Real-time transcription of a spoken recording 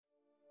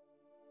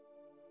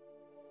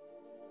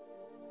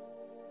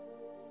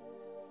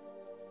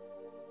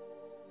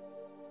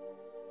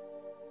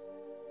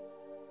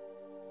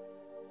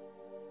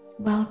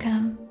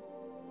Welcome.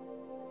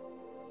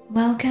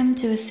 Welcome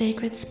to a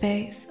sacred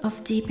space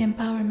of deep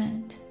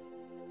empowerment.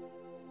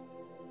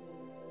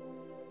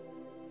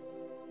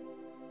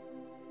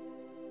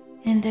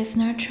 In this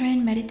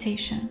nurturing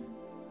meditation,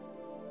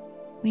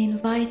 we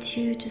invite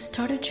you to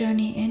start a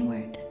journey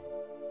inward,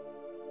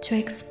 to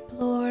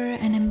explore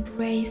and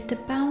embrace the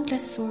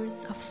boundless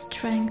source of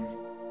strength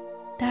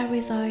that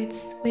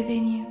resides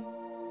within you.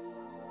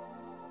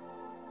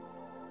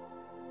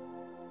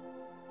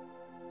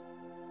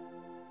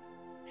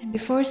 And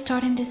before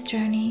starting this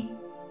journey,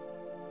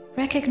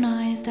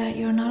 recognize that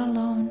you're not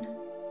alone.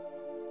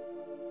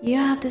 You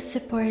have the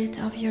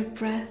support of your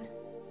breath.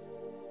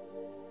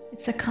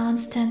 It's a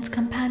constant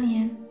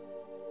companion,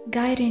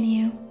 guiding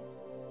you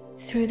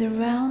through the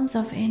realms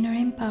of inner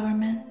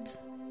empowerment.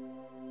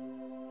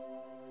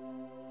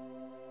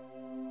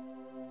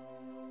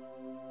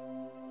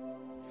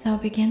 So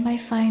begin by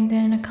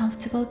finding a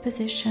comfortable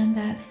position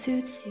that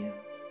suits you.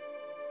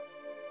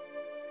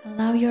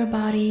 Allow your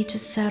body to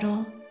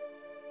settle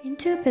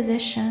into a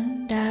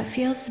position that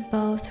feels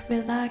both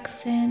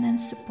relaxing and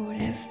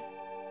supportive.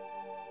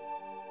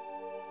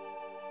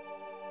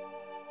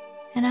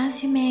 And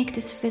as you make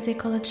this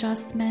physical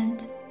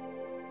adjustment,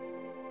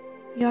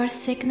 you are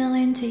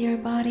signaling to your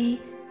body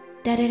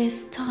that it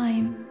is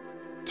time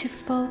to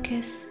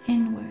focus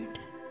inward,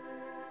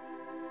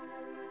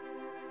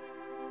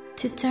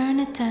 to turn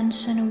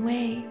attention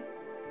away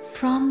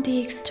from the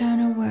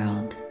external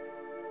world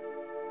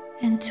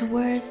and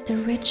towards the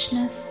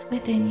richness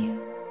within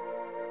you.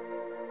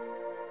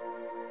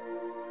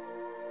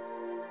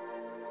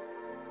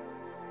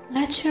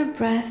 Let your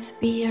breath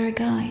be your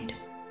guide.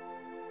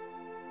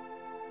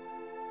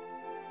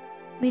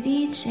 With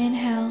each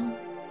inhale,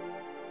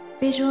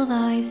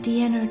 visualize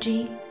the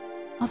energy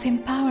of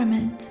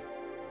empowerment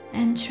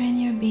entering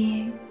your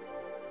being.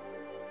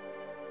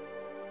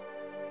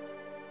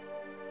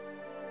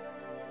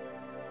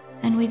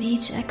 And with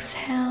each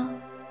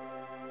exhale,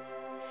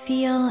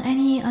 feel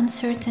any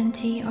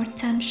uncertainty or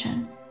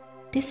tension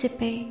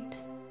dissipate.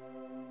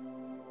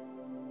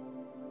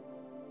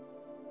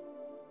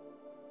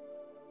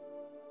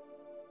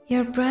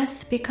 Your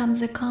breath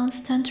becomes a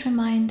constant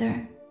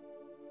reminder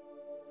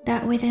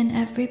that within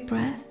every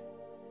breath,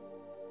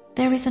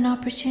 there is an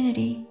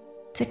opportunity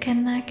to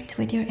connect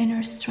with your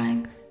inner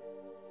strength.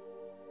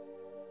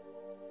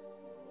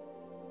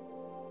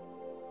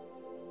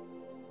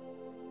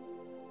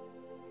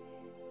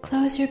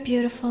 Close your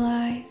beautiful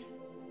eyes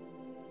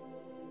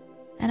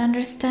and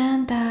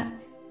understand that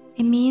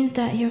it means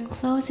that you're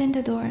closing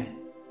the door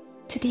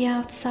to the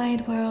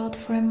outside world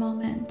for a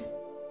moment.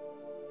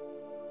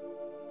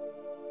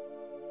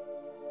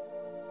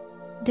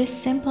 This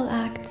simple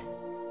act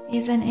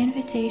is an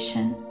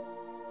invitation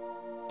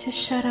to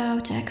shut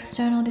out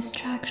external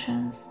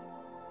distractions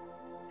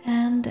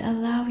and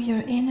allow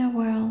your inner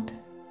world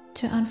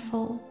to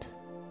unfold.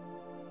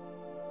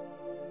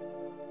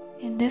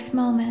 In this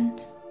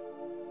moment,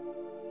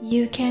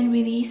 you can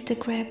release the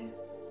grip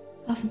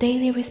of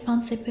daily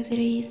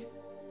responsibilities,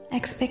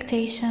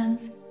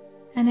 expectations,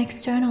 and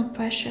external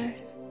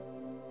pressures.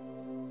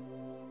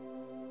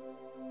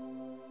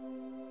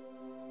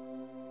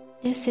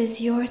 This is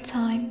your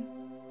time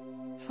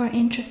for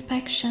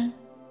introspection,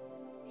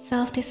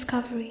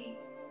 self-discovery,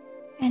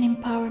 and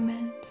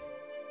empowerment.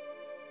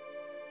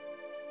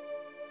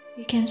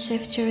 You can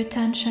shift your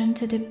attention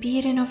to the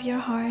beating of your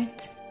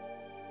heart,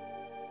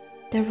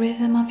 the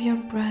rhythm of your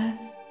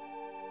breath,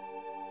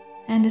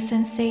 and the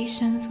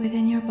sensations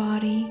within your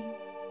body.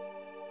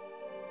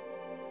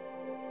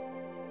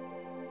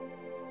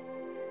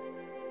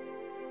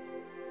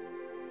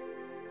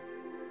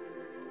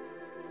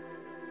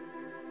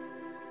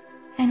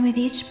 And with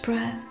each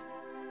breath,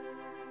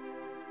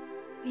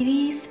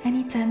 release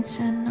any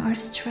tension or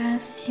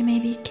stress you may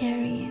be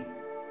carrying.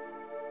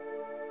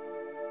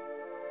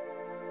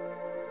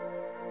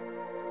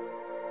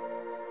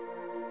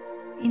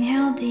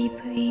 Inhale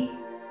deeply,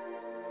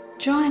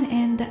 drawing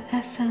in the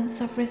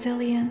essence of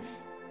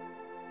resilience.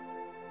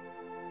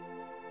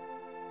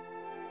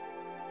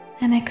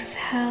 And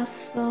exhale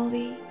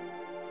slowly,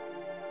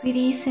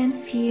 releasing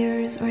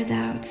fears or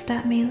doubts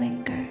that may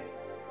linger.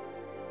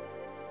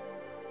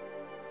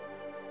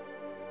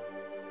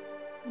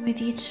 With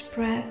each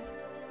breath,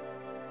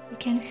 you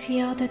can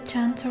feel the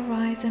gentle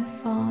rise and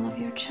fall of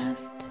your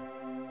chest,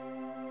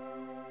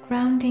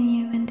 grounding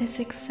you in this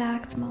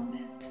exact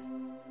moment.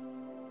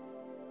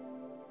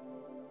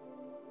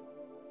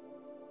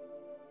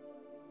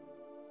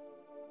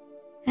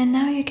 And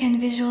now you can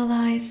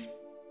visualize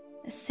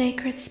a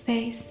sacred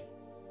space,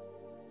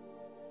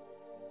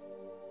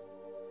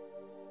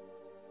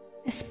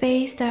 a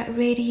space that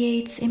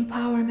radiates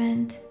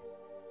empowerment,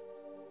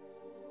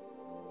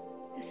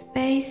 a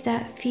space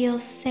that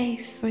feels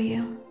safe for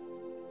you.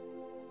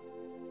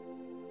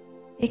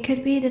 It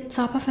could be the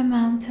top of a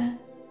mountain,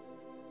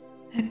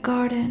 a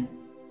garden,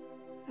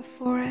 a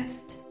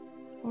forest,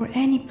 or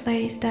any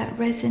place that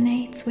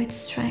resonates with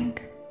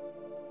strength.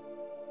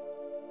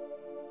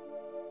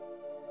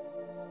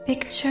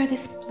 Picture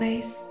this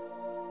place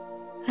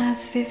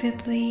as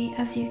vividly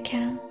as you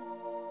can,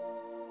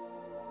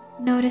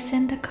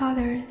 noticing the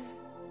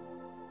colors,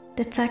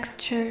 the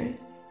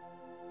textures,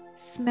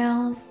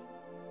 smells,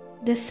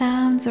 the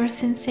sounds or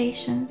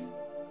sensations,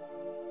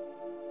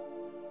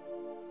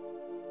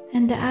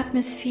 and the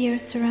atmosphere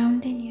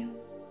surrounding you.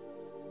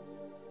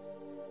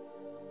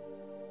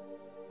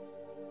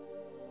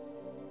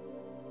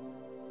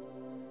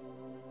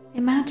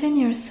 Imagine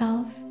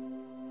yourself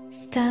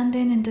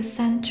standing in the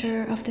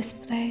center of this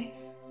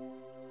place,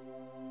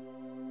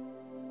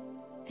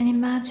 and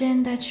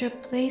imagine that you're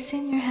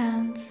placing your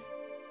hands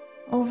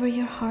over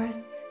your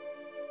heart.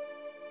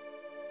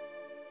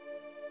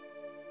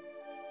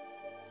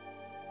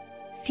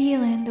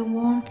 Feeling the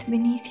warmth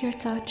beneath your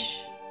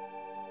touch.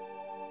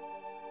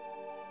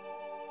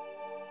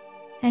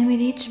 And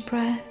with each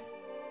breath,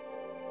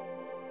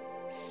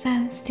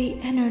 sense the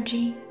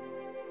energy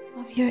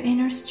of your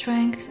inner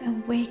strength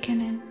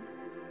awakening.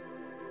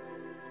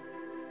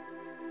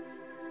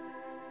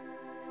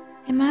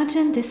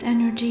 Imagine this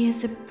energy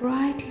as a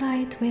bright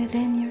light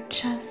within your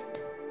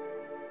chest,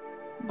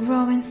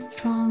 growing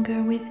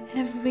stronger with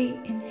every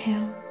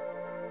inhale.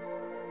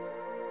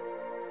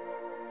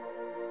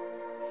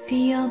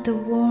 Feel the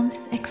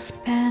warmth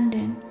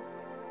expanding,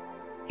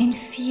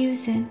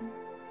 infusing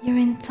your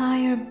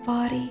entire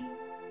body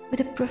with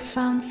a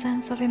profound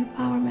sense of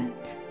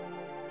empowerment.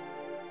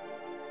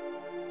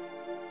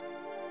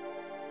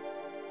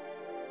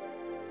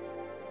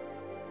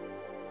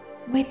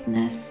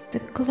 Witness the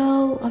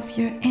glow of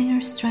your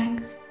inner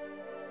strength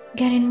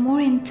getting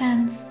more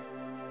intense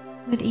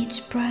with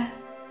each breath.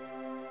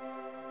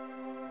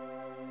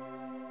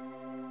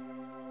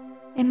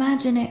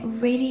 Imagine it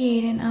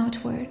radiating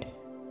outward,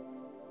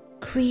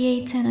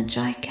 creating a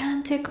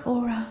gigantic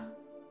aura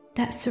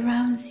that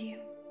surrounds you.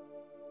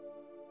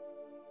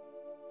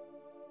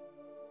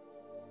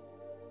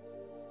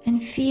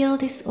 And feel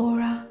this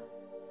aura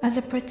as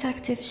a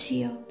protective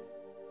shield,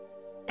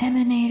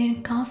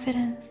 emanating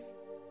confidence,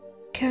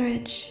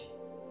 courage,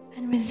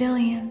 and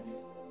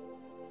resilience.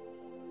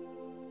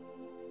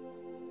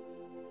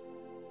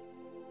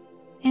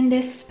 In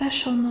this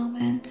special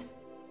moment,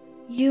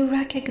 you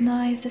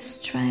recognize the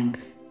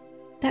strength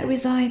that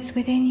resides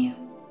within you.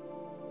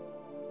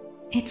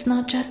 It's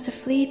not just a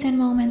fleeting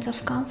moment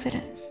of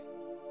confidence.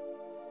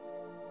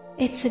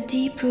 It's a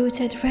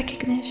deep-rooted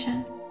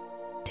recognition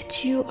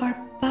that you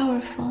are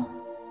powerful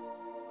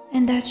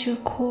and that your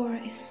core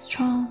is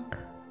strong.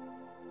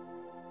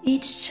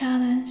 Each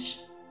challenge,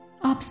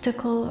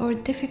 obstacle, or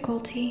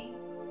difficulty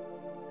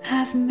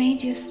has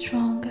made you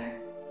stronger,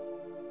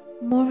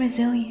 more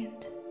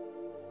resilient,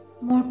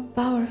 more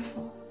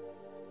powerful.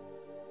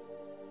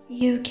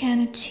 You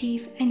can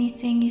achieve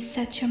anything you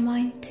set your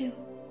mind to,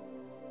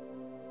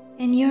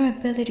 and your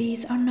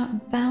abilities are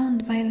not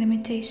bound by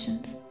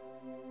limitations.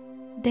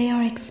 They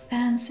are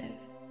expansive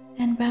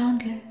and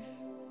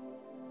boundless.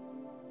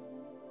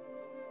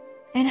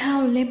 And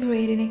how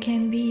liberating it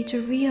can be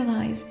to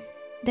realize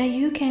that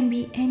you can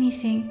be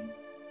anything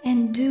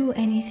and do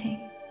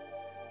anything.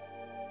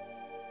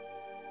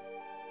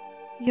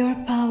 Your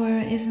power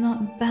is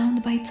not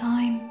bound by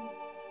time,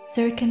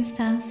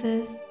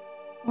 circumstances,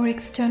 or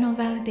external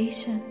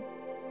validation.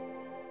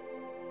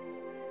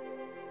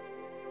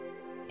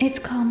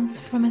 It comes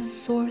from a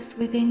source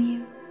within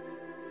you,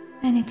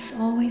 and it's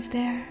always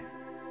there.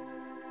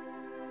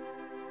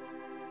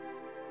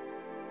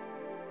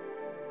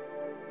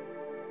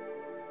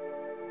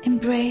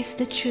 Embrace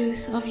the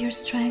truth of your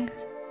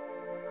strength,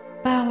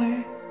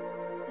 power,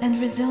 and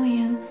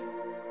resilience,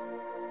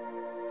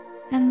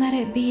 and let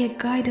it be a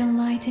guiding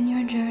light in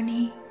your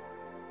journey.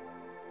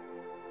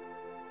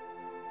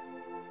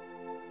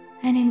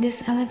 And in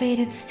this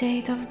elevated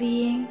state of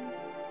being,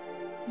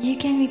 you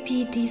can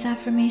repeat these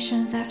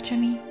affirmations after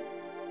me,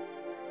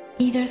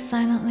 either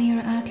silently or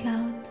out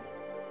loud.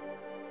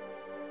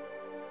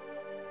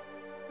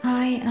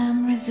 I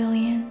am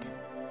resilient.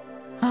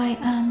 I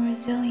am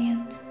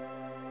resilient.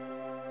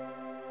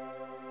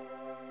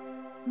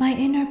 My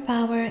inner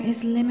power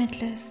is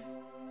limitless.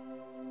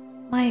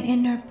 My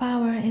inner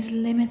power is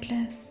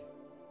limitless.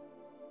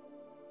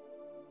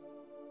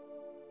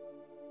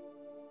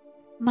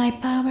 My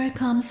power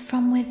comes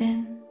from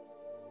within.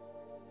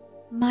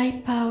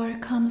 My power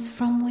comes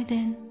from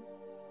within.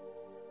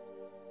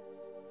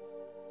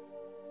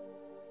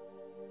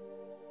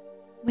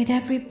 With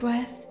every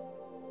breath,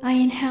 I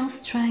inhale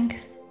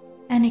strength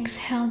and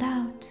exhale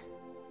doubt.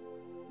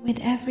 With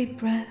every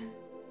breath,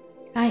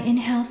 I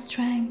inhale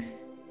strength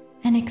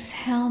and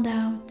exhale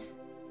doubt.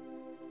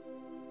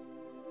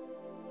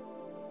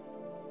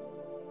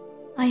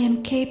 I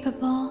am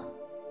capable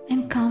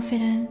and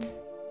confident.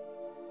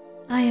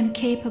 I am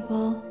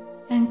capable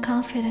and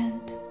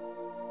confident.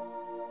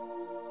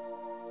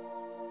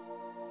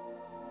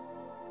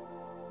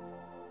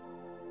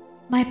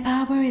 My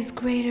power is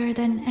greater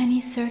than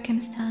any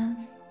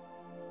circumstance.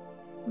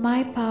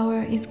 My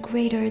power is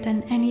greater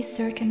than any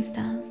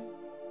circumstance.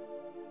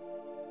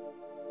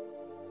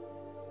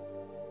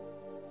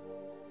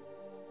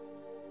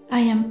 I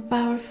am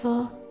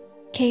powerful,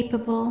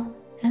 capable,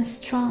 and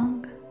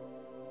strong.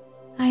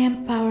 I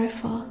am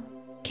powerful,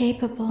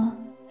 capable,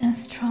 and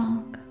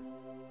strong.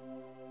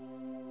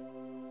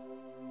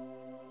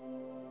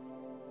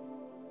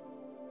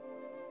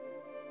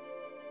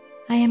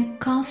 I am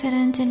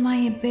confident in my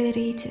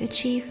ability to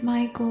achieve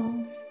my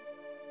goals.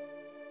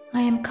 I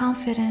am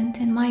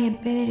confident in my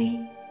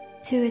ability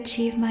to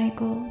achieve my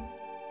goals.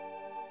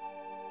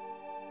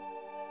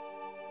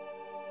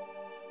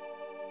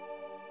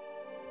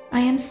 I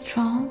am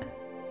strong,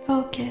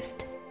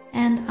 focused,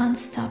 and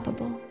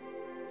unstoppable.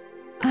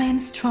 I am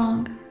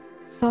strong,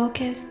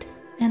 focused,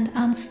 and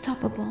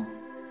unstoppable.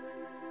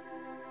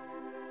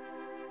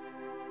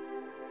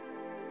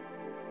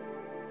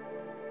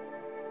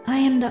 I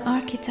am the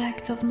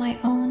architect of my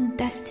own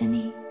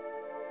destiny.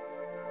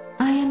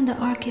 I am the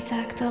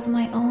architect of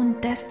my own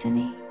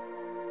destiny.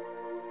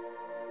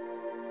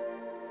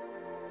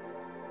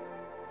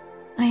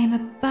 I am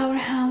a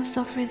powerhouse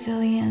of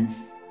resilience.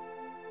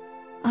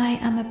 I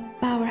am a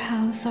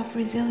powerhouse of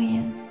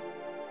resilience.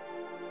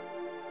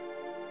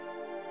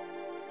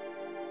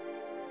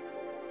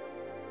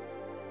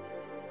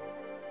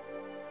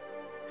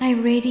 I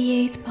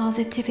radiate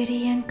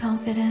positivity and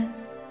confidence.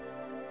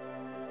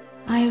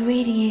 I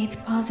radiate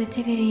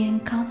positivity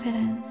and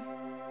confidence.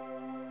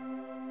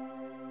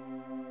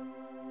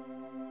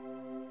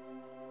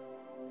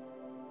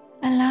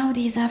 Allow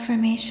these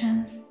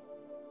affirmations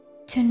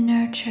to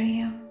nurture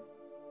you.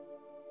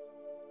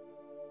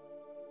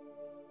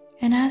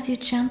 And as you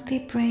gently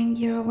bring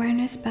your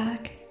awareness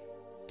back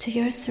to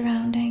your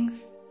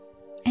surroundings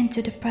and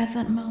to the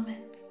present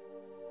moment,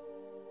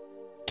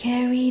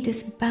 carry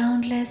this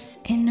boundless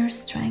inner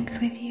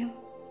strength with you.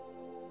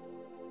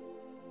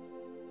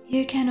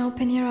 You can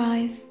open your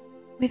eyes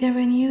with a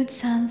renewed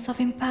sense of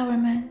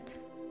empowerment,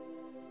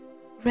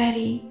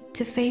 ready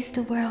to face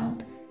the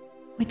world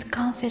with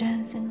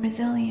confidence and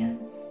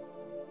resilience.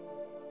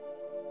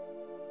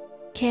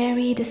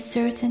 Carry the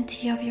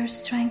certainty of your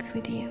strength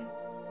with you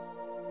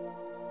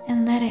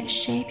and let it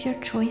shape your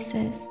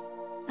choices,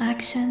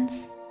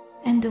 actions,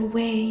 and the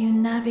way you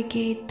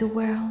navigate the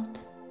world.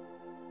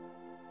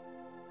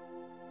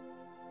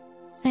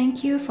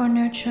 Thank you for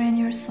nurturing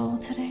your soul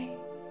today.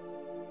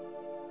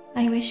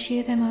 I wish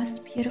you the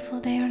most beautiful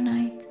day or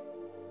night,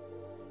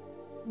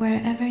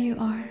 wherever you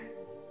are.